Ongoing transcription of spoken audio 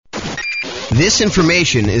This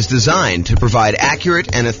information is designed to provide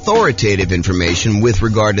accurate and authoritative information with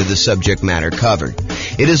regard to the subject matter covered.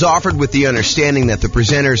 It is offered with the understanding that the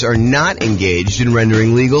presenters are not engaged in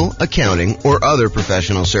rendering legal, accounting, or other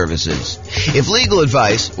professional services. If legal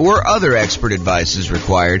advice or other expert advice is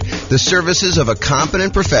required, the services of a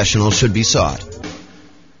competent professional should be sought.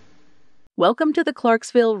 Welcome to the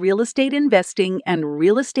Clarksville Real Estate Investing and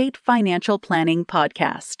Real Estate Financial Planning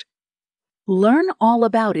Podcast. Learn all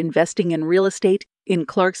about investing in real estate in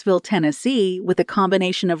Clarksville, Tennessee, with a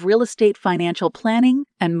combination of real estate financial planning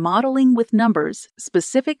and modeling with numbers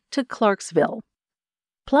specific to Clarksville.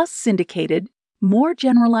 Plus syndicated, more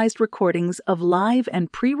generalized recordings of live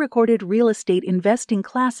and pre-recorded real estate investing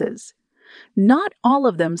classes, not all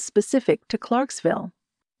of them specific to Clarksville.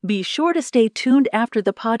 Be sure to stay tuned after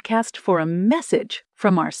the podcast for a message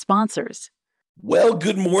from our sponsors. Well,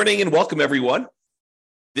 good morning and welcome, everyone.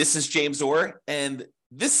 This is James Orr, and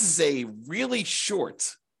this is a really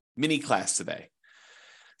short mini class today.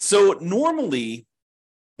 So normally,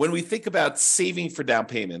 when we think about saving for down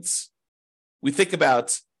payments, we think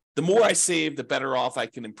about the more I save, the better off I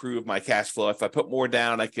can improve my cash flow. If I put more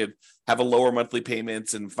down, I could have a lower monthly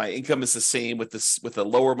payment, and if my income is the same with a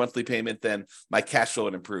lower monthly payment, then my cash flow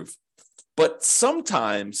would improve. But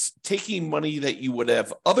sometimes taking money that you would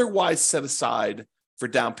have otherwise set aside for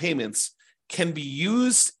down payments can be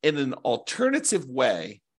used in an alternative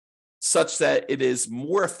way such that it is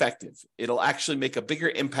more effective. It'll actually make a bigger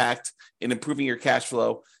impact in improving your cash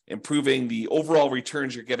flow, improving the overall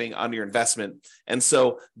returns you're getting on your investment. And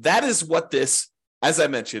so that is what this, as I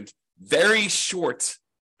mentioned, very short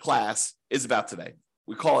class is about today.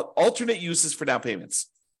 We call it alternate uses for down payments.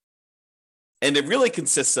 And it really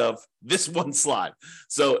consists of this one slide.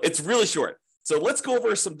 So it's really short. So let's go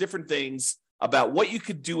over some different things about what you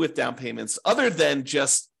could do with down payments other than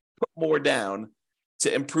just put more down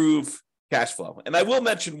to improve cash flow. And I will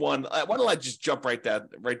mention one. Why don't I just jump right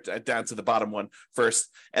down to the bottom one first?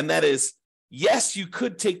 And that is, yes, you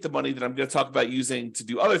could take the money that I'm going to talk about using to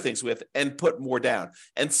do other things with and put more down.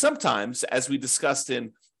 And sometimes, as we discussed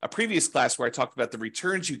in a previous class where I talked about the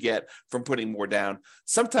returns you get from putting more down,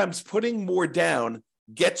 sometimes putting more down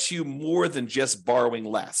gets you more than just borrowing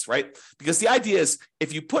less, right? Because the idea is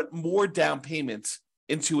if you put more down payment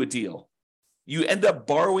into a deal, you end up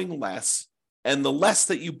borrowing less, and the less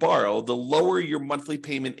that you borrow, the lower your monthly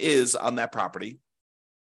payment is on that property.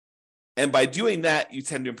 And by doing that, you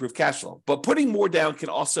tend to improve cash flow. But putting more down can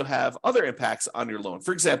also have other impacts on your loan.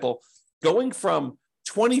 For example, going from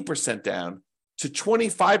 20% down to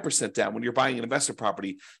 25% down when you're buying an investment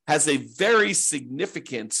property has a very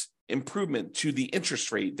significant improvement to the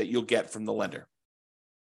interest rate that you'll get from the lender.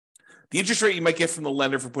 The interest rate you might get from the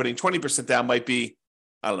lender for putting 20% down might be,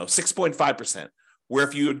 6.5%. Where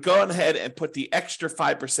if you had gone ahead and put the extra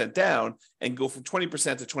 5% down and go from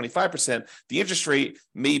 20% to 25%, the interest rate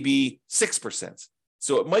may be 6%.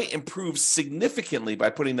 So it might improve significantly by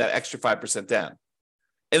putting that extra 5% down.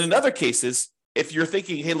 And in other cases, if you're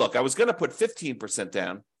thinking, hey, look, I was going to put 15%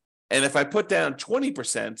 down, and if I put down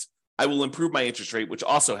 20%, I will improve my interest rate, which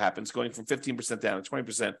also happens. Going from 15% down to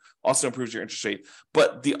 20% also improves your interest rate.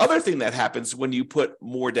 But the other thing that happens when you put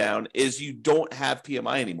more down is you don't have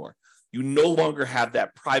PMI anymore. You no longer have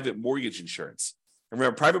that private mortgage insurance. And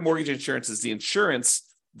remember, private mortgage insurance is the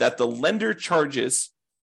insurance that the lender charges,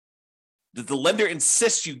 that the lender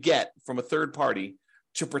insists you get from a third party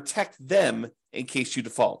to protect them in case you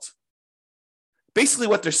default. Basically,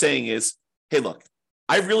 what they're saying is, hey, look,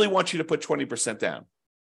 I really want you to put 20% down.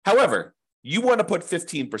 However, you want to put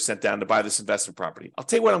 15% down to buy this investment property. I'll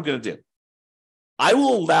tell you what I'm going to do. I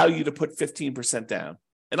will allow you to put 15% down,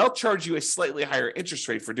 and I'll charge you a slightly higher interest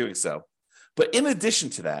rate for doing so. But in addition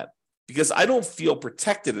to that, because I don't feel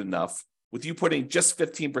protected enough with you putting just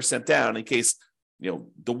 15% down in case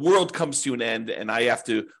the world comes to an end and I have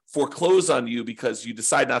to foreclose on you because you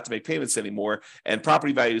decide not to make payments anymore and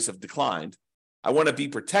property values have declined, I want to be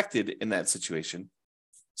protected in that situation.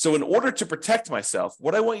 So in order to protect myself,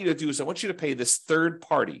 what I want you to do is I want you to pay this third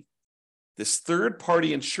party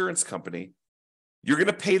insurance company. You're going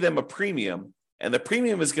to pay them a premium, and the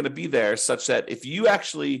premium is going to be there such that if you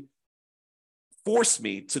actually force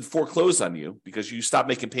me to foreclose on you because you stop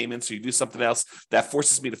making payments or you do something else that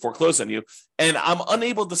forces me to foreclose on you, and I'm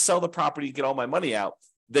unable to sell the property, get all my money out,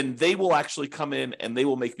 then they will actually come in and they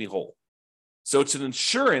will make me whole. So it's an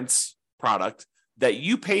insurance product that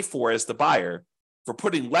you pay for as the buyer for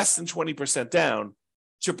putting less than 20% down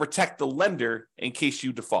to protect the lender in case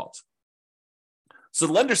you default. So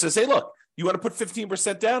the lender says, hey, look, you want to put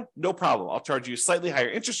 15% down? No problem. I'll charge you a slightly higher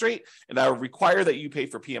interest rate, and I will require that you pay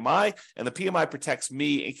for PMI, and the PMI protects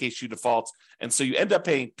me in case you default. And so you end up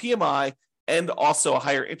paying PMI and also a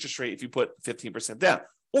higher interest rate if you put 15% down.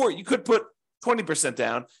 Or you could put 20%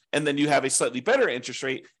 down, and then you have a slightly better interest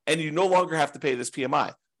rate, and you no longer have to pay this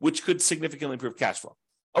PMI, which could significantly improve cash flow.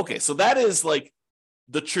 Okay, so that is like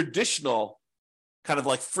the traditional kind of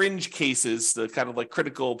like fringe cases, the kind of like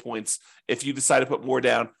critical points if you decide to put more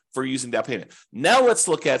down for using down payment. Now let's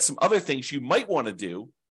look at some other things you might want to do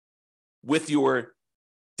with your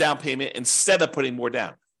down payment instead of putting more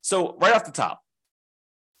down. So right off the top,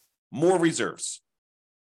 more reserves.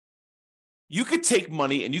 You could take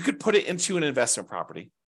money and you could put it into an investment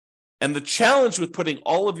property. And the challenge with putting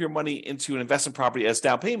all of your money into an investment property as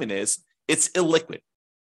down payment is it's illiquid.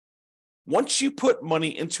 Once you put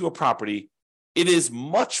money into a property, it is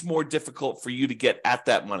much more difficult for you to get at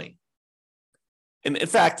that money. And in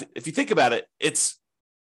fact, if you think about it, it's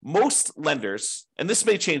most lenders, and this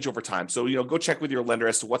may change over time. So, go check with your lender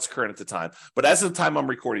as to what's current at the time. But as of the time I'm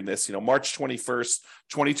recording this, March 21st,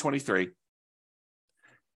 2023,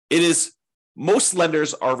 it is most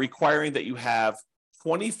lenders are requiring that you have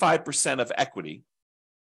 25% of equity.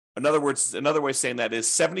 In other words, another way of saying that is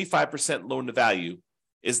 75% loan to value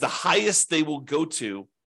is the highest they will go to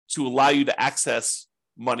allow you to access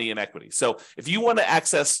money and equity. So if you want to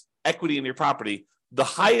access equity in your property, the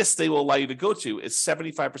highest they will allow you to go to is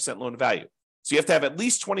 75% loan to value. So you have to have at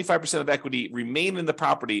least 25% of equity remain in the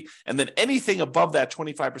property, and then anything above that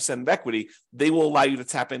 25% of equity, they will allow you to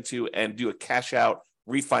tap into and do a cash out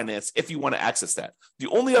refinance if you want to access that. The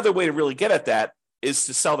only other way to really get at that is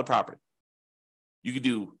to sell the property. You could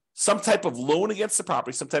do some type of loan against the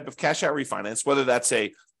property, some type of cash out refinance, whether that's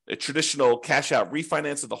a traditional cash out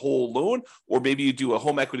refinance of the whole loan, or maybe you do a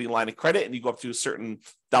home equity line of credit and you go up to a certain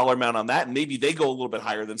dollar amount on that, and maybe they go a little bit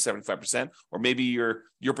higher than 75%, or maybe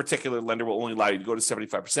your particular lender will only allow you to go to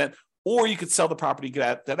 75%, or you could sell the property and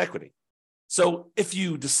get that equity. So if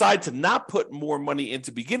you decide to not put more money in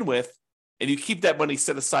to begin with, and you keep that money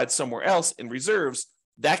set aside somewhere else in reserves,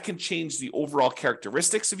 that can change the overall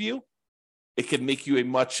characteristics of you. It can make you a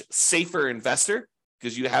much safer investor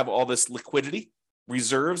because you have all this liquidity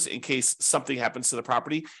reserves in case something happens to the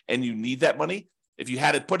property and you need that money. If you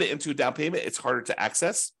had to put it into a down payment, it's harder to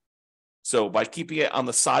access. So by keeping it on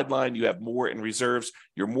the sideline, you have more in reserves,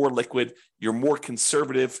 you're more liquid, you're more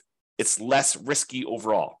conservative, it's less risky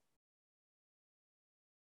overall.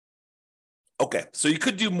 Okay, so you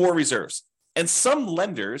could do more reserves. And some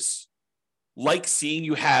lenders like seeing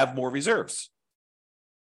you have more reserves.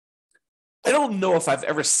 I don't know if I've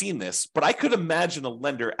ever seen this, but I could imagine a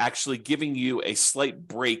lender actually giving you a slight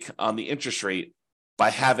break on the interest rate by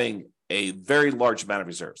having a very large amount of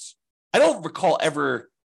reserves. I don't recall ever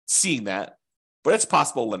seeing that, but it's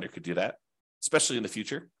possible a lender could do that, especially in the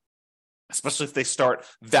future, especially if they start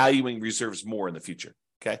valuing reserves more in the future,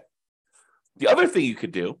 okay? The other thing you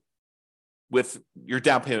could do with your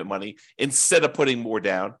down payment money, instead of putting more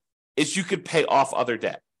down, is you could pay off other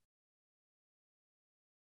debt.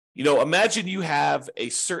 Imagine you have a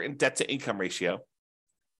certain debt to income ratio,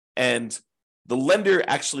 and the lender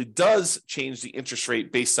actually does change the interest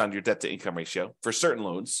rate based on your debt to income ratio for certain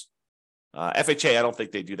loans. FHA, I don't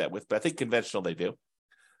think they do that with, but I think conventional they do.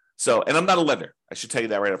 So, and I'm not a lender. I should tell you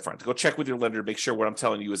that right up front. Go check with your lender to make sure what I'm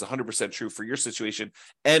telling you is 100% true for your situation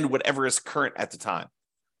and whatever is current at the time.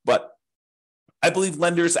 But I believe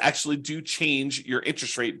lenders actually do change your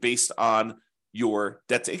interest rate based on your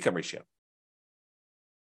debt to income ratio.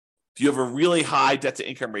 If you have a really high debt to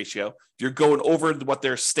income ratio, if you're going over what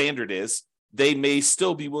their standard is, they may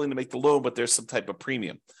still be willing to make the loan, but there's some type of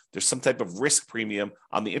premium. There's some type of risk premium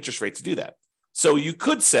on the interest rate to do that. So you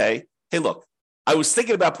could say, hey, look, I was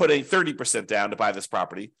thinking about putting 30% down to buy this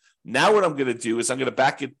property. Now what I'm going to do is I'm going to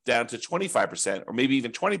back it down to 25% or maybe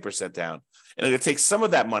even 20% down. And I'm going to take some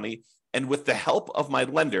of that money and with the help of my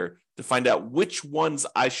lender to find out which ones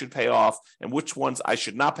I should pay off and which ones I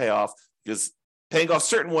should not pay off, because paying off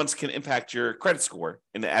certain ones can impact your credit score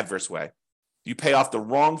in an adverse way. You pay off the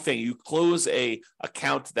wrong thing. You close a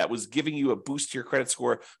account that was giving you a boost to your credit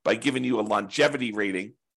score by giving you a longevity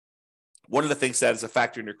rating. One of the things that is a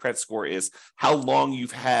factor in your credit score is how long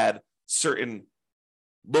you've had certain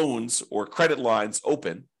loans or credit lines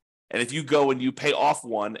open. And if you go and you pay off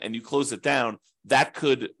one and you close it down, that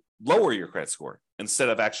could lower your credit score instead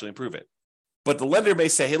of actually improve it. But the lender may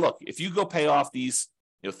say, hey, look, if you go pay off these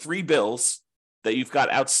 3 bills that you've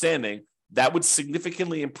got outstanding, that would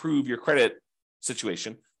significantly improve your credit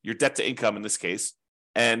situation, your debt to income in this case,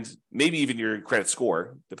 and maybe even your credit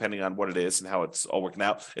score, depending on what it is and how it's all working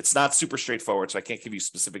out. It's not super straightforward, so I can't give you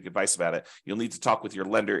specific advice about it. You'll need to talk with your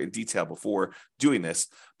lender in detail before doing this.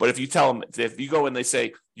 But if you tell them, if you go and they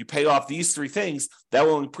say, you pay off these 3 things, that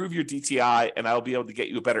will improve your DTI and I'll be able to get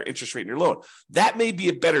you a better interest rate in your loan. That may be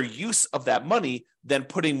a better use of that money than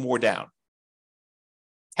putting more down.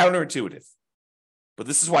 Counterintuitive. But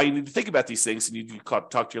this is why you need to think about these things and you need to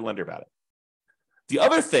talk to your lender about it. The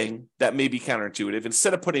other thing that may be counterintuitive,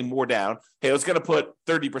 instead of putting more down, hey, I was going to put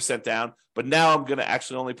 30% down, but now I'm going to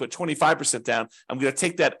actually only put 25% down. I'm going to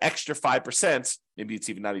take that extra 5%, maybe it's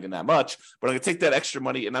even not even that much, but I'm going to take that extra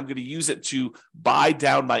money and I'm going to use it to buy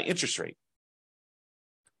down my interest rate.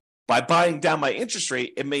 By buying down my interest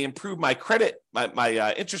rate, it may improve my credit,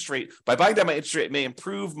 my interest rate. By buying down my interest rate, it may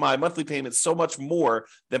improve my monthly payments so much more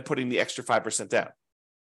than putting the extra 5% down.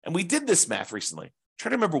 And we did this math recently.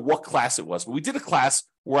 Trying to remember what class it was, but we did a class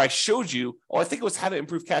where I showed you, I think it was how to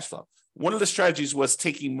improve cash flow. One of the strategies was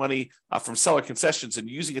taking money from seller concessions and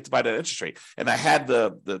using it to buy down interest rate. And I had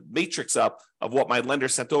the matrix up of what my lender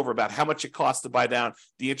sent over about how much it costs to buy down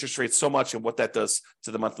the interest rate so much and what that does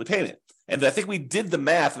to the monthly payment. And I think we did the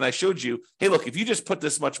math and I showed you, hey, look, if you just put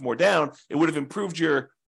this much more down, it would have improved your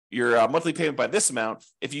monthly payment by this amount.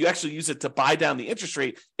 If you actually use it to buy down the interest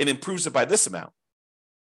rate, it improves it by this amount.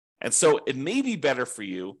 And so it may be better for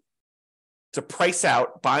you to price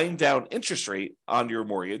out buying down interest rate on your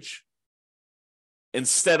mortgage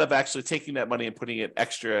instead of actually taking that money and putting it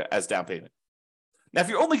extra as down payment. Now, if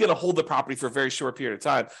you're only going to hold the property for a very short period of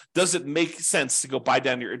time, does it make sense to go buy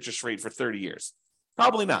down your interest rate for 30 years?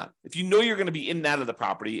 Probably not. If you know you're going to be in and out of the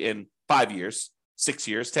property in 5 years, 6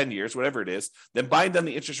 years, 10 years, whatever it is, then buying down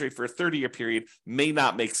the interest rate for a 30-year period may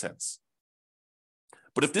not make sense.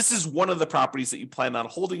 But if this is one of the properties that you plan on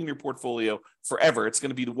holding in your portfolio forever, it's going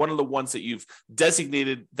to be one of the ones that you've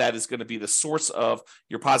designated that is going to be the source of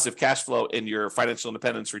your positive cash flow in your financial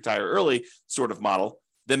independence, retire early sort of model,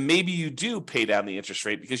 then maybe you do pay down the interest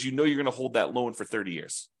rate because you know you're going to hold that loan for 30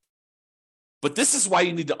 years. But this is why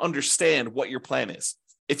you need to understand what your plan is.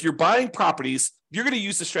 If you're buying properties, you're going to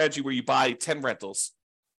use the strategy where you buy 10 rentals,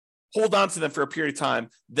 hold on to them for a period of time,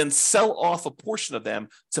 then sell off a portion of them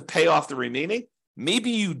to pay off the remaining.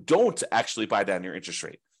 Maybe you don't actually buy down your interest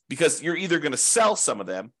rate because you're either going to sell some of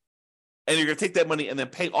them and you're going to take that money and then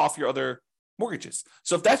pay off your other mortgages.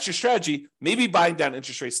 So if that's your strategy, maybe buying down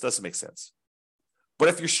interest rates doesn't make sense. But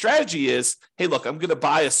if your strategy is, hey, look, I'm going to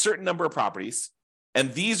buy a certain number of properties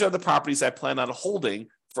and these are the properties I plan on holding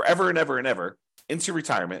forever and ever and ever into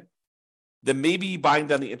retirement, then maybe buying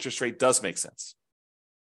down the interest rate does make sense.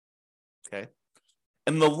 Okay.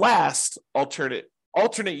 And the last alternate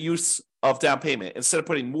use of down payment, instead of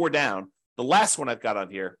putting more down, the last one I've got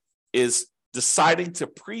on here is deciding to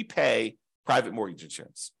prepay private mortgage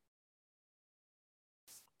insurance.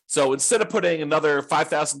 So instead of putting another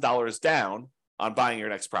 $5,000 down on buying your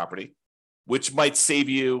next property, which might save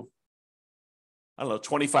you, I don't know,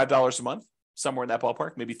 $25 a month, somewhere in that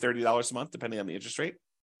ballpark, maybe $30 a month, depending on the interest rate,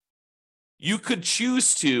 you could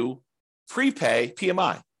choose to prepay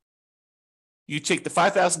PMI. You take the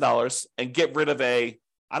 $5,000 and get rid of a,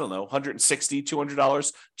 I don't know, $160,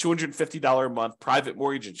 $200, $250 a month private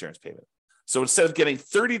mortgage insurance payment. So instead of getting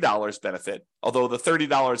 $30 benefit, although the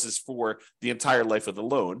 $30 is for the entire life of the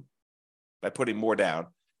loan by putting more down,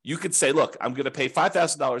 you could say, look, I'm going to pay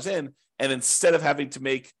 $5,000 in, and instead of having to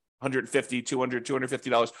make $150, $200,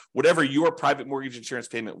 $250, whatever your private mortgage insurance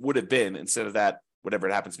payment would have been, instead of that, whatever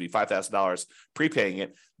it happens to be, $5,000 prepaying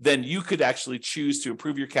it, then you could actually choose to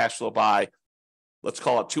improve your cash flow by, let's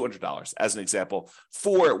call it $200 as an example,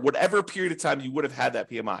 for whatever period of time you would have had that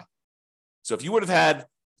PMI. So if you would have had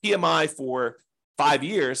PMI for 5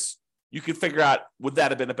 years, you could figure out, would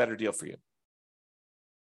that have been a better deal for you?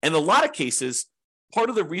 In a lot of cases, part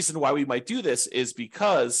of the reason why we might do this is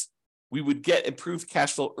because we would get improved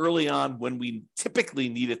cash flow early on when we typically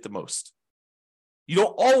need it the most. You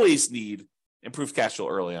don't always need improved cash flow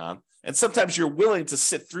early on. And sometimes you're willing to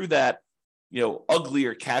sit through that,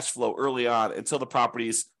 uglier cash flow early on until the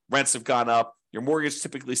property's rents have gone up. Your mortgage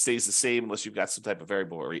typically stays the same unless you've got some type of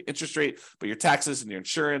variable rate interest rate, but your taxes and your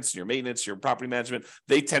insurance, and your maintenance, your property management,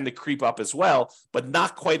 they tend to creep up as well, but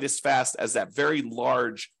not quite as fast as that very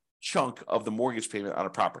large chunk of the mortgage payment on a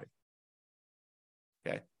property.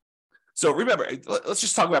 Okay. So remember, let's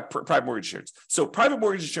just talk about private mortgage insurance. So private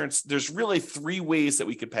mortgage insurance, there's really 3 ways that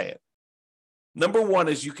we could pay it. Number one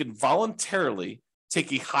is you can voluntarily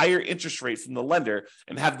take a higher interest rate from the lender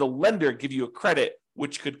and have the lender give you a credit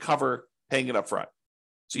which could cover paying it up front.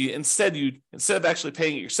 So instead of actually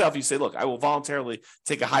paying it yourself, you say, look, I will voluntarily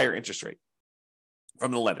take a higher interest rate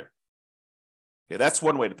from the lender. Okay, that's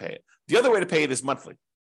one way to pay it. The other way to pay it is monthly.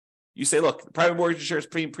 You say, look, the private mortgage insurance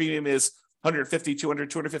premium is $150, $200,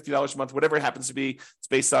 $250 a month, whatever it happens to be. It's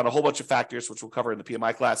based on a whole bunch of factors, which we'll cover in the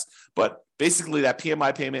PMI class. But basically, that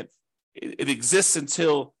PMI payment, it exists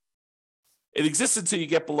until you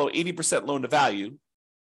get below 80% loan to value,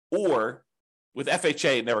 or with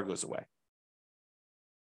FHA, it never goes away.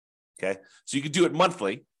 Okay, so you can do it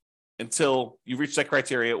monthly until you reach that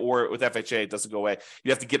criteria, or with FHA, it doesn't go away.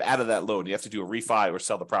 You have to get out of that loan. You have to do a refi or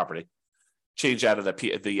sell the property, change out of the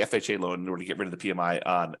FHA loan in order to get rid of the PMI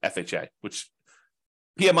on FHA, which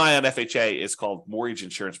PMI on FHA is called mortgage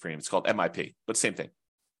insurance premium. It's called MIP, but same thing.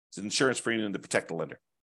 It's an insurance premium to protect the lender.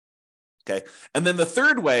 Okay. And then the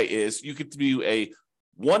third way is you could do a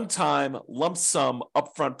one-time lump sum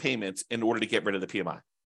upfront payment in order to get rid of the PMI.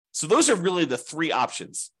 So those are really the three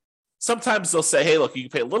options. Sometimes they'll say, hey, look, you can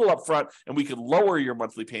pay a little upfront and we could lower your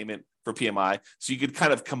monthly payment for PMI. So you could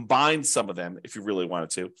kind of combine some of them if you really wanted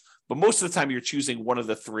to. But most of the time you're choosing one of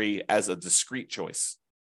the three as a discrete choice.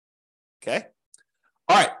 Okay.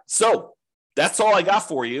 All right. So that's all I got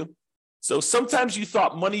for you. So sometimes you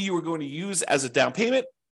thought money you were going to use as a down payment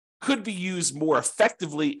could be used more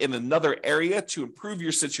effectively in another area to improve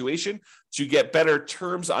your situation, to get better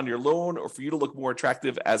terms on your loan, or for you to look more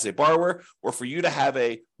attractive as a borrower, or for you to have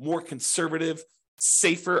a more conservative,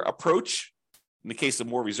 safer approach in the case of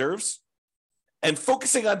more reserves. And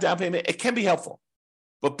focusing on down payment, it can be helpful,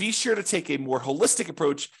 but be sure to take a more holistic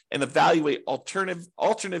approach and evaluate alternate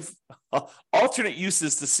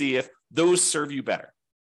uses to see if those serve you better.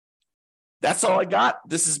 That's all I got.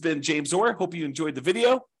 This has been James Orr. Hope you enjoyed the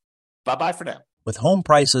video. Bye-bye for now. With home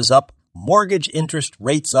prices up, mortgage interest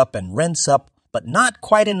rates up, and rents up, but not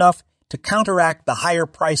quite enough to counteract the higher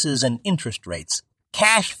prices and interest rates,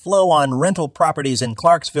 cash flow on rental properties in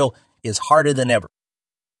Clarksville is harder than ever.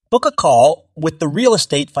 Book a call with the Real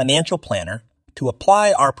Estate Financial Planner to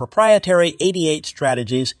apply our proprietary 88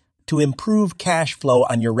 strategies to improve cash flow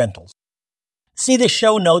on your rentals. See the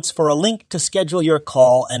show notes for a link to schedule your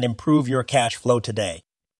call and improve your cash flow today.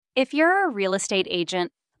 If you're a real estate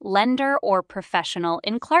agent, lender, or professional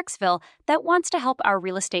in Clarksville that wants to help our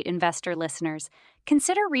real estate investor listeners,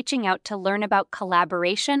 consider reaching out to learn about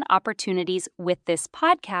collaboration opportunities with this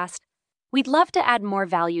podcast. We'd love to add more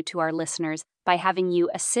value to our listeners by having you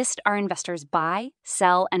assist our investors buy,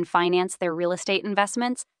 sell, and finance their real estate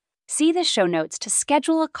investments. See the show notes to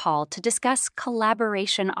schedule a call to discuss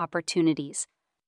collaboration opportunities.